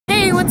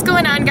what's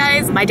going on,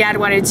 guys? My dad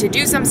wanted to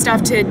do some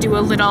stuff to do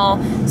a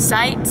little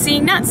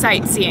sightseeing, not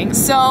sightseeing.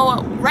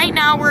 So right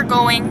now we're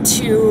going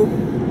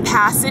to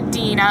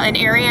Pasadena, an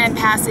area in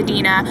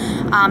Pasadena.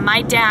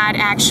 My dad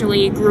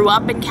actually grew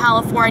up in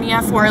California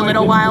for a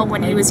little while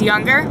when he was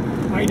younger.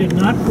 I did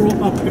not grow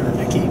up here,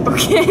 Nikki.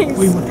 Okay.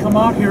 We would come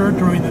out here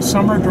during the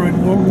summer,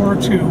 during World War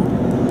II,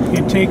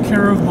 and take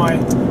care of my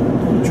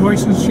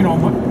Joyce's, you know,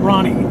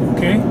 Ronnie,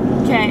 okay?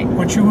 Okay.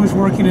 When she was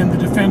working in the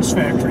defense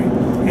factory.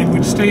 And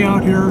we'd stay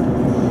out here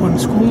when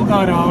school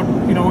got out,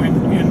 you know,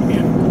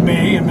 in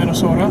May in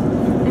Minnesota,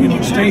 and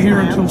would stay here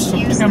until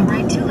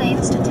September.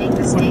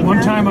 But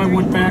one time I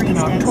went back in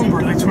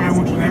October, that's when I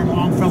went to that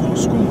Longfellow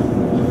school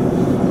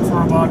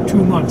for about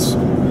 2 months.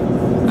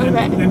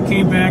 Okay. Then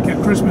came back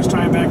at Christmas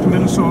time back to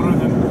Minnesota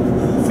and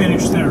then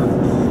finished there.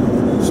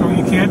 So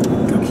you can't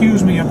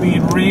accuse me of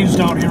being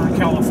raised out here in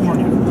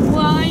California.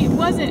 Well, I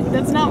wasn't.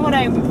 That's not what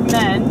I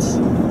meant.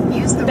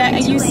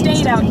 That you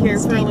stayed out here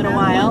for a little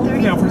while.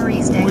 Yeah,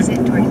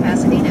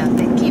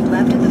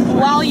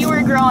 While you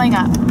were growing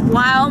up.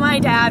 While my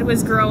dad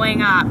was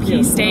growing up,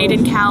 he stayed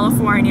in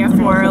California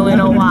for a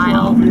little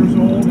while. 12 years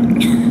old,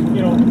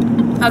 you know.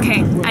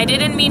 Okay, I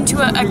didn't mean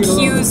to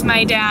accuse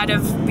my dad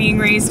of being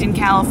raised in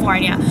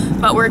California,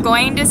 but we're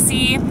going to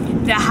see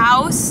the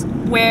house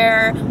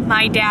where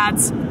my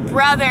dad's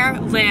brother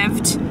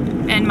lived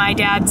and my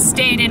dad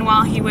stayed in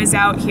while he was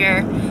out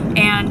here,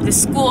 and the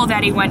school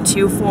that he went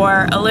to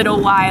for a little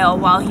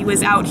while he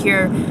was out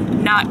here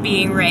not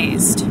being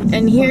raised.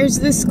 And here's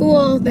the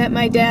school that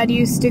my dad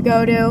used to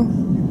go to,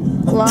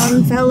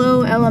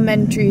 Longfellow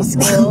Elementary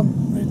School.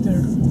 Right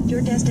there.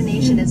 Your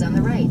destination is on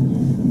the right.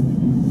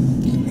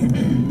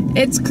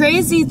 It's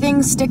crazy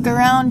things stick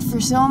around for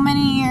so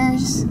many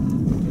years.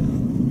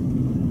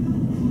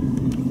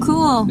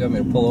 Cool. Do you want me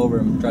to pull over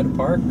and try to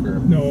park, or?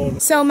 No.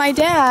 So my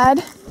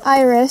dad,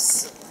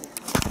 Iris,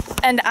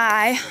 and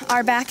I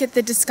are back at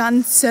the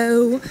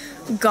Descanso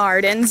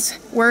Gardens.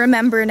 We're a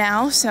member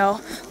now,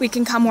 so we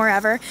can come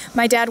wherever.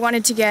 My dad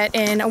wanted to get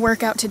in a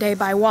workout today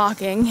by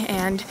walking,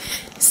 and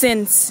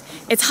since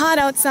it's hot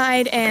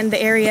outside and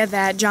the area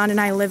that John and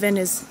I live in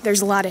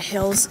there's a lot of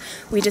hills,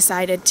 we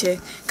decided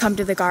to come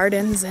to the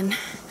gardens and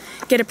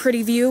get a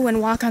pretty view and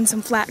walk on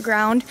some flat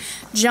ground.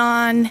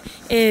 John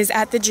is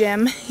at the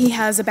gym. He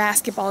has a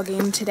basketball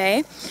game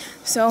today.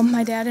 So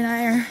my dad and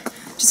I are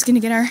just gonna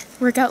get our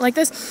workout like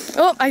this.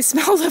 Oh, I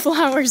smell the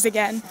flowers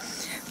again.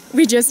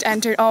 We just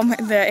entered. Oh,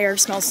 the air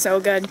smells so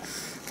good.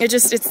 It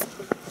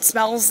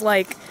smells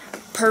like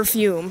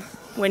perfume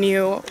when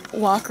you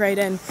walk right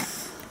in.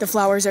 The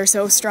flowers are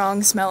so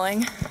strong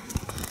smelling.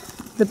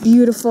 The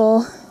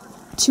beautiful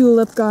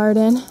tulip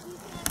garden.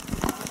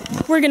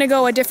 We're gonna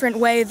go a different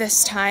way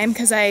this time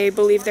because I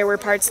believe there were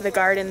parts of the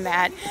garden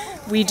that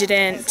we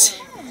didn't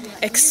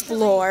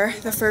explore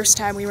the first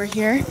time we were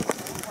here.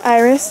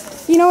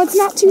 Iris, you know, it's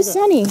not too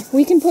sunny.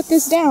 We can put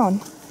this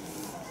down.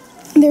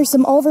 There's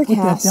some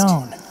overcast. Put that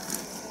down.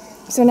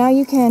 So now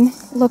you can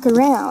look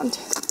around.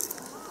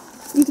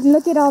 You can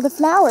look at all the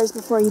flowers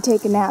before you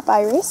take a nap,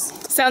 Iris.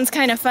 Sounds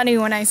kind of funny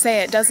when I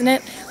say it, doesn't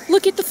it?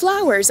 Look at the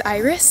flowers,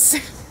 Iris.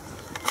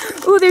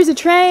 Ooh, there's a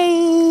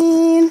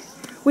train.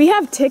 We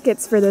have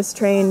tickets for this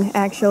train,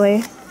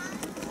 actually.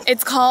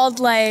 It's called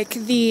like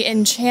the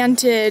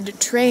Enchanted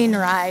Train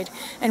Ride,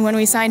 and when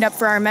we signed up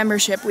for our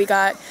membership, we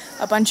got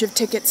a bunch of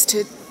tickets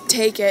to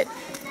take it.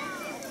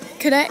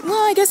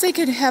 Well, I guess I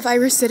could have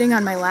Iris sitting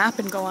on my lap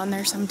and go on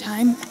there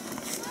sometime.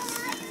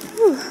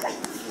 Whew.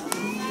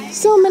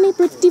 So many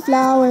pretty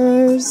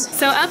flowers.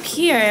 So up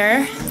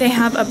here, they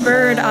have a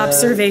bird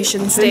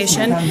observation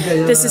station.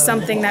 This is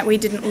something that we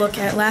didn't look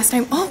at last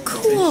time. Oh,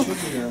 cool!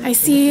 I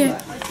see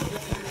a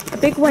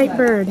big white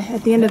bird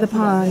at the end of the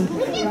pond.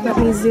 Let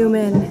me zoom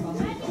in.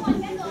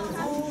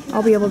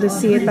 I'll be able to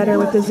see it better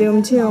with the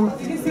zoom too.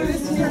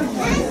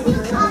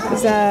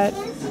 Is that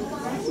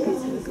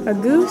a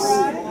goose?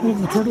 Oh,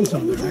 the turtles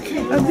on there, Nick.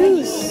 A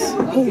goose.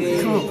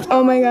 Holy cow.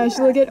 Oh my gosh,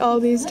 look at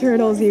all these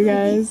turtles, you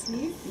guys.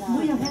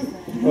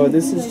 Oh,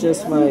 this is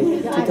just my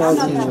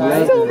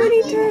 2011. So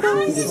many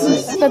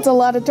turtles. That's a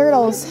lot of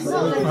turtles.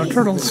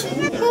 Turtles.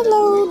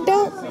 Hello,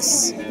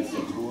 ducks.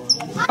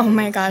 Oh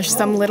my gosh,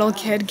 some little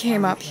kid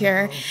came up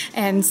here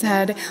and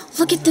said,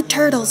 "Look at the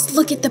turtles,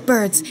 look at the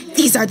birds.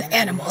 These are the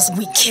animals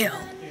we kill.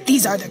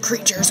 These are the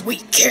creatures we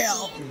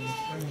kill."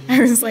 I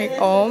was like,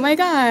 oh my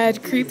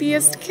god,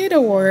 creepiest kid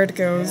award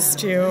goes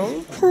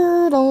to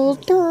turtle,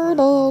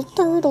 turtle,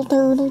 turtle,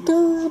 turtle,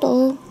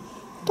 turtle,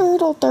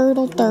 turtle,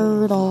 turtle, turtle,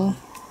 turtle.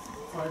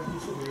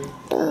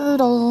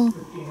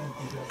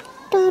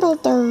 Turtle,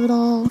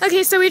 turtle.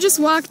 Okay, so we just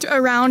walked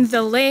around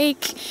the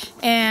lake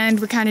and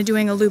we're kind of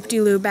doing a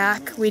loop-de-loop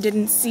back. We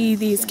didn't see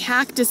these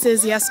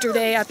cactuses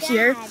yesterday up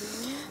here,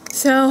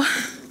 so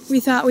we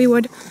thought we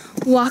would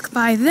walk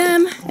by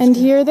them, and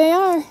here they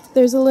are.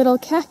 There's a little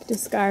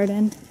cactus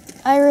garden.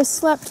 Iris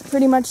slept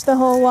pretty much the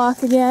whole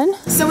walk again.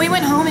 So we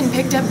went home and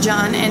picked up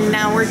John, and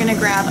now we're gonna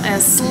grab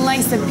a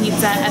slice of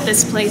pizza at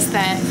this place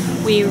that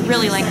we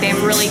really like. They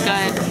have really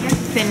good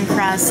thin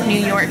crust New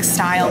York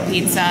style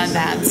pizza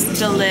that's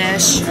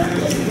delish.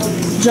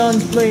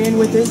 John's playing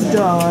with his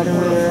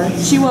daughter.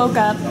 She woke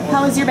up.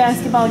 How was your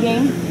basketball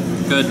game?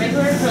 Good.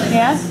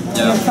 Yeah?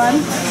 You had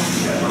fun?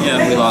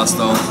 Yeah, we lost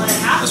though.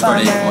 I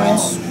scored 8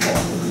 points.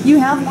 You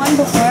have won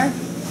before?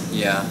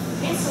 Yeah.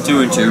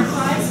 2-2.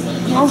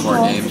 Oh, 4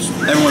 cool. games.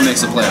 Everyone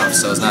makes the playoffs,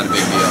 so it's not a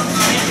big deal.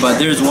 But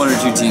there's 1 or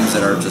 2 teams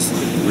that are just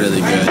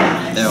really good.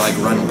 They're like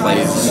run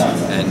plays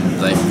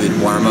and like good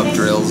warm-up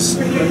drills.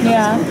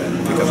 Yeah.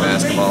 Pick up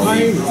basketball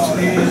league.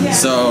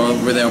 So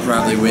where they'll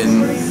probably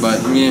win.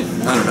 But yeah,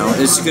 I don't know.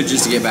 It's good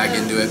just to get back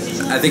into it.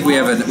 I think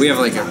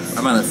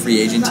I'm on a free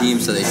agent team,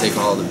 so they take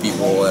all the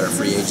people that are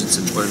free agents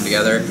and put them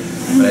together.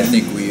 But I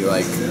think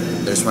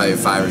there's probably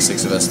 5 or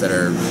 6 of us that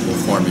will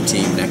form a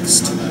team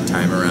next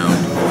time around.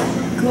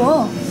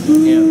 Cool.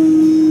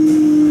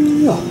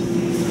 Yeah.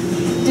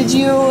 Did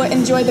you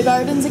enjoy the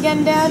gardens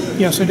again, Dad?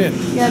 Yes, I did.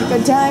 You had a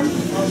good time?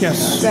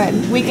 Yes.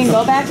 Good. We can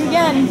go back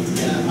again.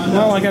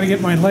 Well, I got to get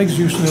my legs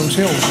used to those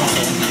hills.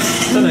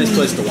 It's a nice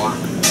place to walk.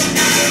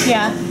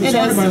 Yeah, it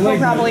Sorry, is. my We'll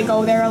leg. probably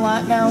go there a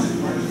lot now,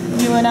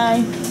 you and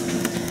I.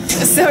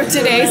 So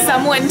today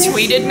someone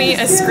tweeted me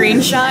a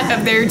screenshot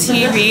of their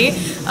TV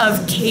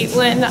of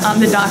Caitlin on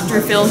the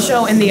Dr. Phil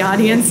show in the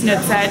audience, and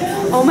it said,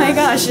 "Oh my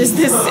gosh, is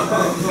this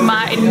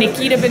my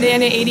Nikki to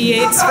Banana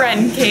 88's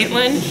friend,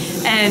 Caitlin?"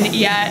 And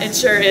yeah, it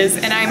sure is.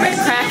 And I'm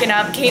cracking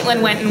up.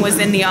 Caitlin went and was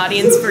in the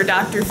audience for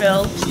Dr.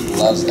 Phil. She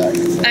loves Dr.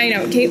 Phil. I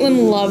know,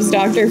 Caitlin loves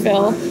Dr.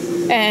 Phil.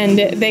 And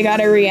they got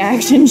a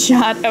reaction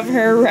shot of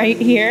her right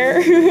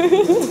here.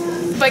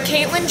 But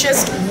Caitlin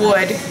just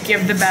would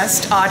give the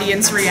best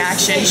audience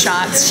reaction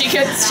shots.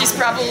 She's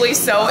probably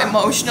so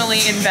emotionally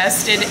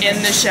invested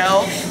in the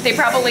show. They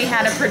probably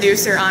had a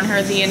producer on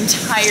her the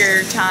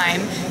entire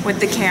time with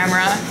the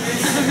camera,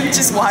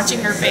 just watching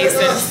her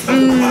faces.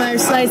 Our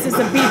slices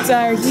of pizza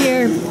are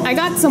here. I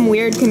got some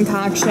weird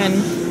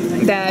concoction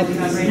that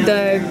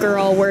the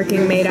girl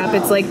working made up.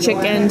 It's like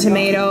chicken,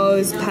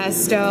 tomatoes,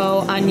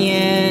 pesto,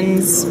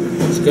 onions,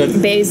 It's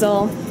good.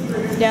 basil.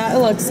 Yeah, it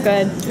looks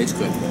good. It's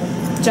good.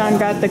 John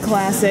got the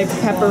classic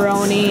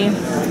pepperoni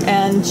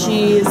and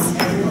cheese.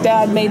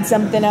 Dad made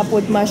something up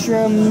with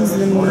mushrooms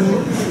and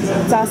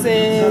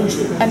sausage,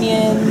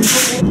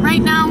 onions.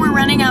 Right now we're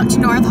running out to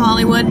North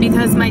Hollywood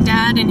because my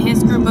dad and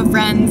his group of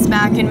friends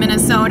back in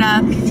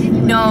Minnesota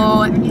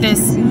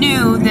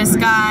knew this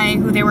guy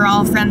who they were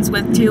all friends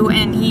with too,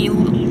 and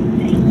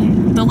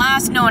the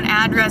last known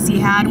address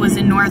he had was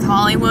in North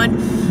Hollywood,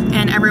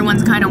 and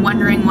everyone's kind of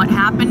wondering what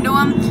happened to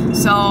him.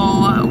 So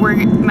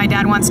my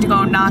dad wants to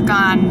go knock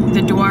on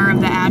the door of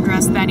the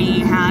address that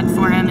he had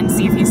for him and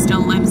see if he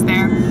still lives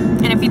there.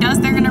 And if he does,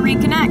 they're gonna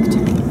reconnect.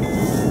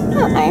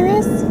 Oh,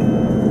 Iris.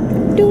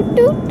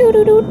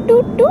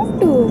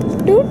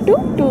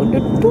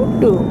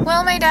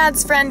 Well, my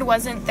dad's friend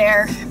wasn't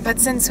there, but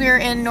since we're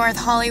in North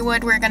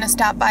Hollywood, we're gonna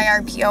stop by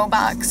our P.O.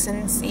 box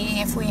and see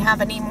if we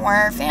have any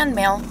more fan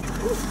mail.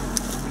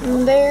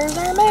 There's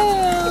our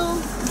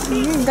mail.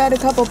 Got a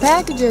couple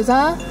packages,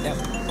 huh? Yep.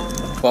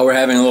 While we're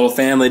having a little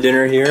family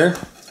dinner here,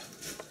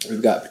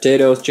 we've got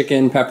potatoes,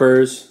 chicken,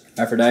 peppers,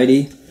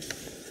 Aphrodite,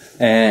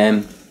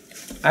 and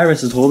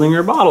Iris is holding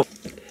her bottle.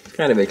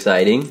 Kind of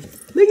exciting.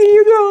 Look at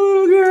you go,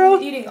 little girl.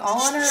 Eating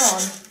all on her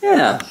own.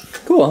 Yeah.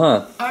 Cool,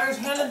 huh? I just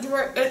handed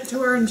it to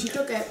her and she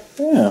took it.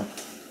 Yeah.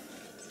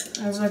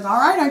 I was like,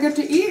 alright, I get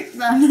to eat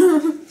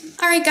then.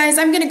 Alright guys,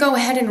 I'm gonna go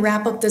ahead and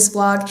wrap up this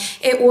vlog.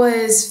 It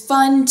was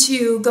fun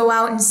to go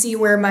out and see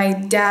where my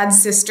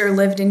dad's sister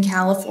lived in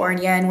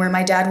California and where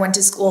my dad went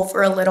to school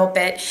for a little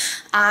bit.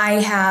 I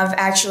have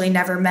actually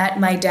never met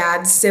my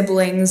dad's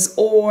siblings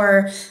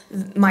or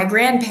my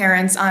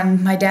grandparents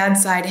on my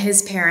dad's side,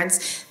 his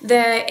parents.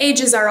 The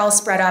ages are all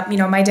spread up. You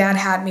know, my dad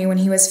had me when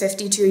he was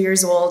 52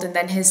 years old, and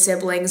then his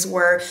siblings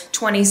were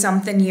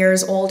 20-something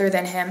years older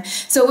than him.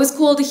 So it was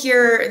cool to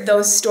hear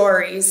those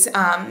stories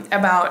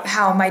about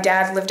how my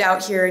dad lived out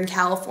here in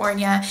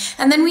California.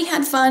 And then we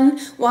had fun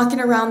walking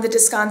around the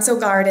Descanso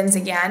Gardens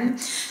again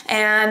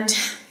and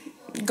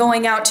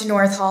going out to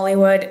North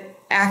Hollywood.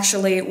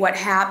 Actually, what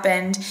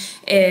happened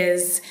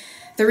is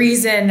the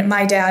reason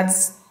my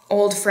dad's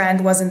old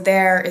friend wasn't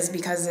there is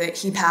because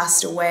he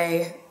passed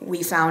away.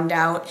 We found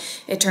out.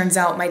 It turns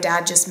out my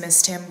dad just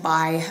missed him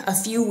by a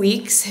few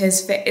weeks.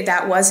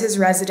 That was his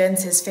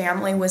residence. His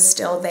family was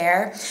still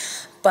there,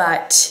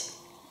 but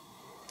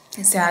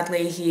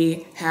sadly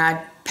he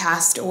had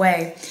passed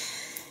away.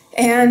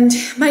 And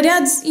my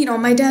dad's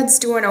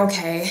doing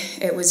okay.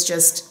 It was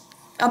just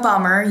a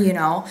bummer, you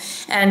know,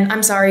 and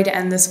I'm sorry to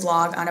end this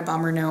vlog on a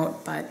bummer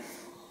note, but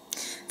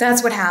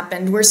that's what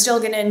happened. We're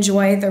still gonna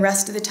enjoy the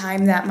rest of the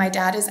time that my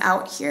dad is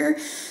out here.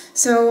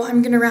 So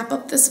I'm gonna wrap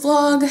up this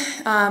vlog.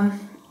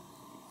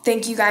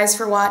 Thank you guys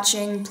for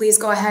watching. Please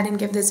go ahead and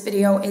give this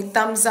video a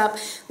thumbs up,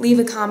 leave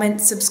a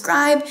comment,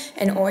 subscribe,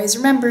 and always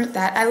remember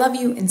that I love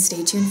you, and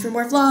stay tuned for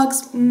more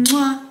vlogs.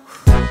 Mwah.